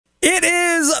It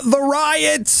is the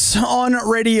Riot on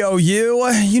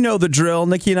RadioU. You know the drill.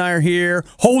 Nikki and I are here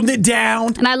holding it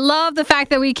down. And I love the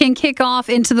fact that we can kick off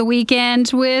into the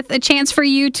weekend with a chance for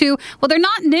you to, well, they're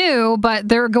not new, but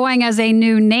they're going as a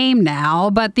new name now.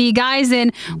 But the guys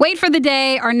in Wait for the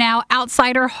Day are now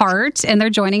Outsider Heart, and they're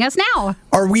joining us now.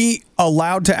 Are we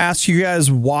allowed to ask you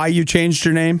guys why you changed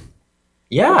your name?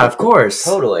 Yeah, of course.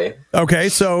 Totally. Okay,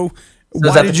 so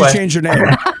why did you change your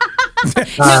name? No,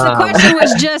 the question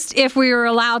was just if we were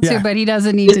allowed to, but he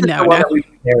doesn't need to know. The one that we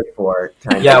prepared for.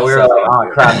 Yeah, we were like,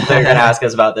 oh crap, they're gonna ask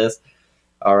us about this.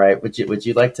 All right, would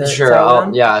you like to?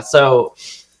 Sure. Yeah. So,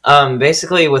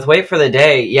 basically, with Wait for the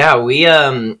Day, yeah, we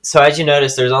So as you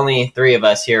notice, there's only 3 of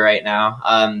us here right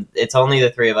now. It's only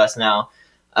the 3 of us now.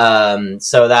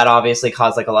 So that obviously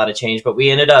caused like a lot of change, but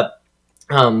we ended up,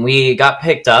 we got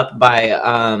picked up by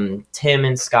Tim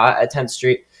and Scott at 10th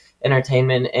Street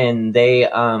Entertainment, and they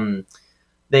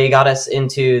got us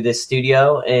into this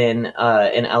studio in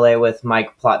LA with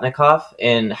Mike Plotnikoff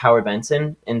and Howard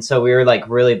Benson, and so we were like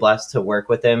really blessed to work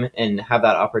with them and have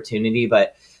that opportunity.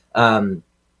 But going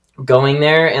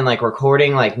there and like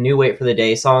recording like new Wait for the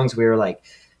Day songs, we were like,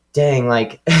 dang,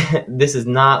 like this is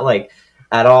not like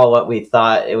at all what we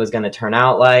thought it was going to turn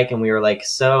out like, and we were like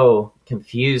so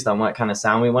confused on what kind of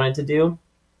sound we wanted to do.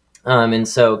 And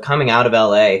so coming out of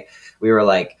LA, we were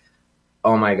like,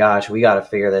 oh my gosh, we got to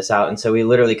figure this out. And so we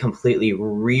literally completely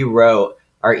rewrote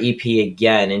our EP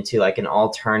again into like an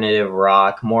alternative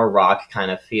rock, more rock kind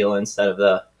of feel instead of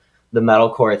the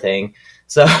metalcore thing.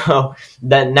 So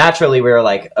then naturally we were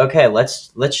like, okay, let's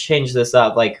change this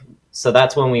up. Like, so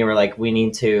that's when we were like, we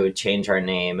need to change our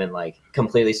name and like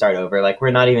completely start over. Like, we're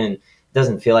not even,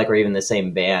 doesn't feel like we're even the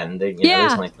same band. You know,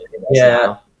 there's only 3 of us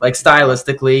now. Like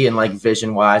stylistically and like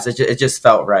vision wise, it just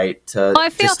felt right to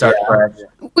just start fresh.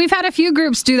 We've had a few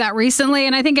groups do that recently,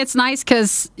 and I think it's nice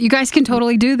because you guys can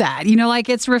totally do that. You know, like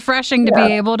it's refreshing to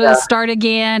be able to start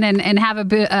again and have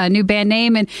a new band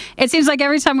name. And it seems like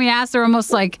every time we ask, they're almost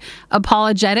like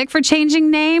apologetic for changing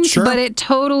names, but it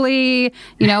totally,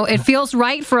 you know, it feels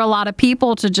right for a lot of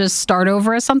people to just start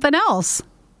over as something else.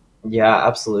 Yeah,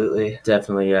 absolutely.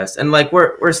 Definitely, yes. And like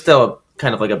we're still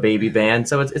kind of like a baby band,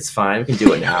 so it's fine. We can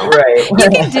do it now. Right. You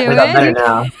can do it.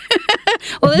 Now.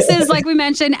 Well, this is, like we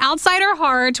mentioned, Outsider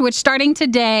Heart, which starting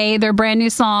today, their brand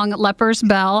new song, Leper's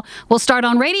Bell, will start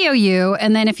on RadioU.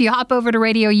 And then if you hop over to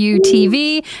RadioU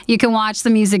TV, you can watch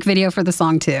the music video for the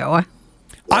song, too.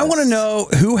 I want to know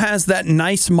who has that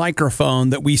nice microphone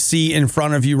that we see in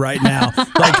front of you right now.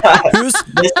 Like, who's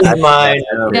this is mine.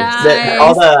 Nice.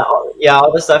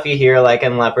 All the stuff you hear like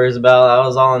in Leper's Bell, I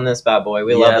was all in this bad boy.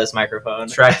 We love this microphone.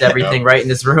 Tracked everything right in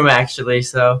this room, actually.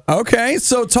 So okay,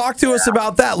 so talk to us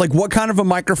about that. Like, what kind of a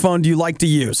microphone do you like to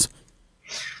use?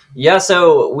 Yeah,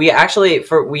 so we actually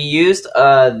we used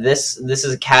this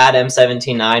is a CAD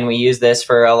M179. We use this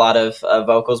for a lot of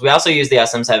vocals. We also use the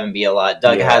SM7B a lot.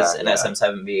 Doug has an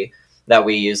SM7B that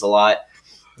we use a lot.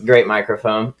 Great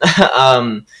microphone.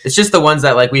 It's just the ones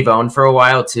that like we've owned for a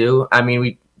while too. I mean,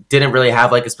 we didn't really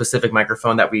have like a specific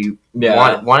microphone that we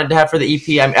wanted to have for the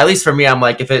EP. I mean, at least for me, I'm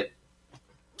like, if it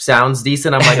sounds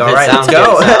decent, I'm like, all right, let's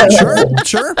go.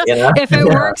 Sure. You know? If it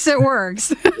works, it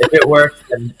works. If it works,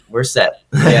 then we're set.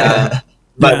 Yeah.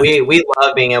 But we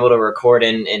love being able to record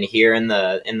in here in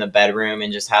the bedroom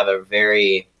and just have a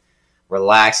very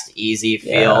relaxed, easy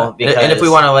feel. Because and if we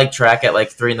want to like track at like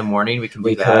 3 in the morning, we can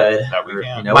do that.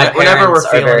 You know, whenever we're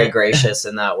feeling very gracious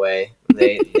in that way.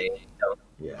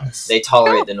 They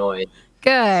tolerate the noise.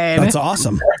 Good. That's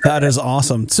awesome. That is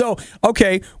awesome. So,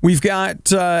 okay, we've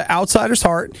got Outsider's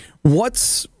Heart.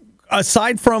 What's,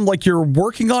 aside from like you're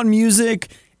working on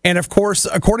music, and of course,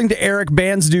 according to Eric,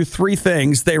 bands do 3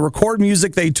 things. They record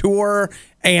music, they tour,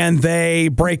 and they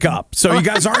break up. So you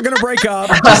guys aren't going to break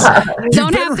up.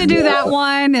 Don't have to do that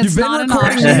one. It's not an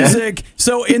option. Music.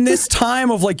 So in this time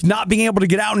of like not being able to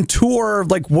get out and tour,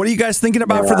 like what are you guys thinking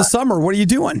about for the summer? What are you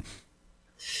doing?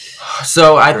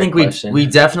 So I think we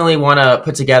definitely want to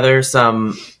put together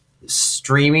some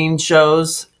streaming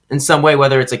shows in some way,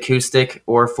 whether it's acoustic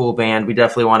or full band. We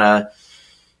definitely want to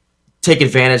take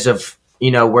advantage of,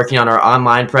 you know, working on our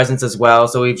online presence as well.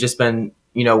 So we've just been,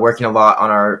 you know, working a lot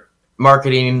on our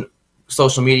marketing,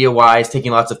 social media wise,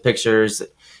 taking lots of pictures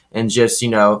and just, you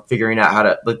know, figuring out how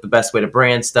to like the best way to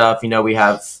brand stuff. You know, we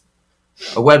have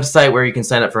a website where you can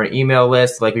sign up for an email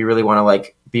list. Like we really want to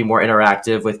like be more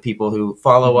interactive with people who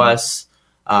follow us.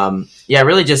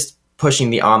 Really just pushing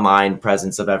the online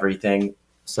presence of everything.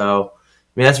 So, I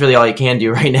mean, that's really all you can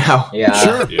do right now. Yeah.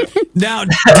 Sure. Yeah. Now,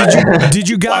 did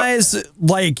you guys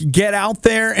like get out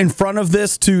there in front of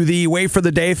this to the Wait for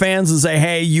the Day fans and say,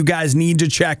 hey, you guys need to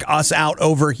check us out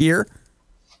over here?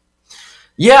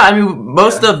 Yeah, I mean,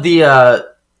 most of the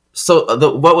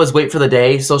what was Wait for the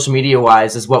Day social media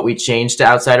wise is what we changed to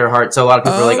Outsider Heart. So a lot of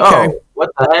people were like, Okay. "Oh, what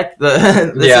the heck?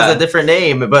 This is a different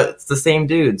name, but it's the same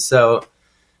dude." So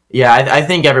yeah, I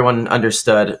think everyone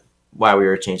understood why we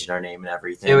were changing our name and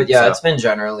everything. It's been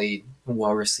generally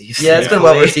well received. Yeah, it's been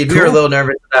well received. We were a little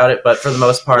nervous about it, but for the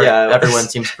most part, everyone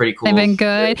seems pretty cool. They've been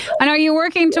good. And are you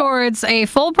working towards a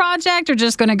full project or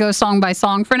just going to go song by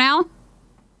song for now?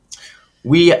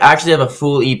 We actually have a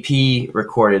full EP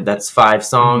recorded. That's 5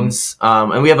 songs.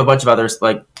 And we have a bunch of others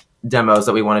like demos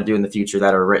that we want to do in the future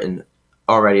that are written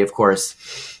already, of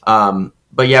course.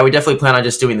 But yeah, we definitely plan on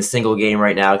just doing the single game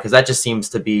right now because that just seems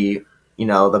to be,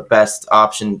 the best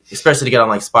option, especially to get on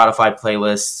like Spotify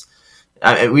playlists.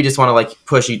 We just want to like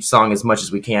push each song as much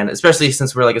as we can, especially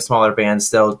since we're like a smaller band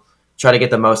still, try to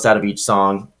get the most out of each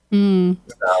song.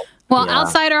 Well,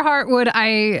 Outsider Heart would,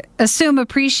 I assume,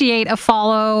 appreciate a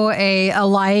follow, a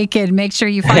like, and make sure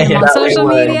you find them on social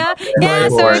media. Yeah,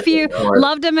 so if you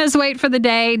loved them as Wait for the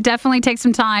Day, definitely take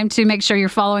some time to make sure you're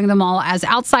following them all as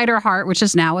Outsider Heart, which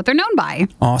is now what they're known by.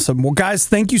 Awesome. Well, guys,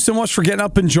 thank you so much for getting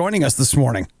up and joining us this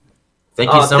morning.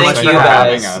 Thank you so much for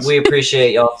having us. We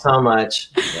appreciate y'all so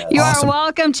much. You are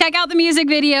welcome. Check out the music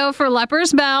video for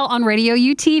Leper's Bell on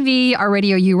RadioU TV, our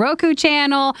RadioU Roku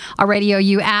channel, our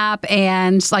RadioU app,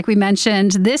 and like we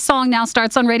mentioned, this song now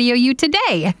starts on RadioU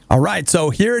today. All right, so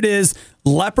here it is,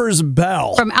 Leper's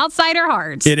Bell. From Outsider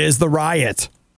Heart. It is the Riot.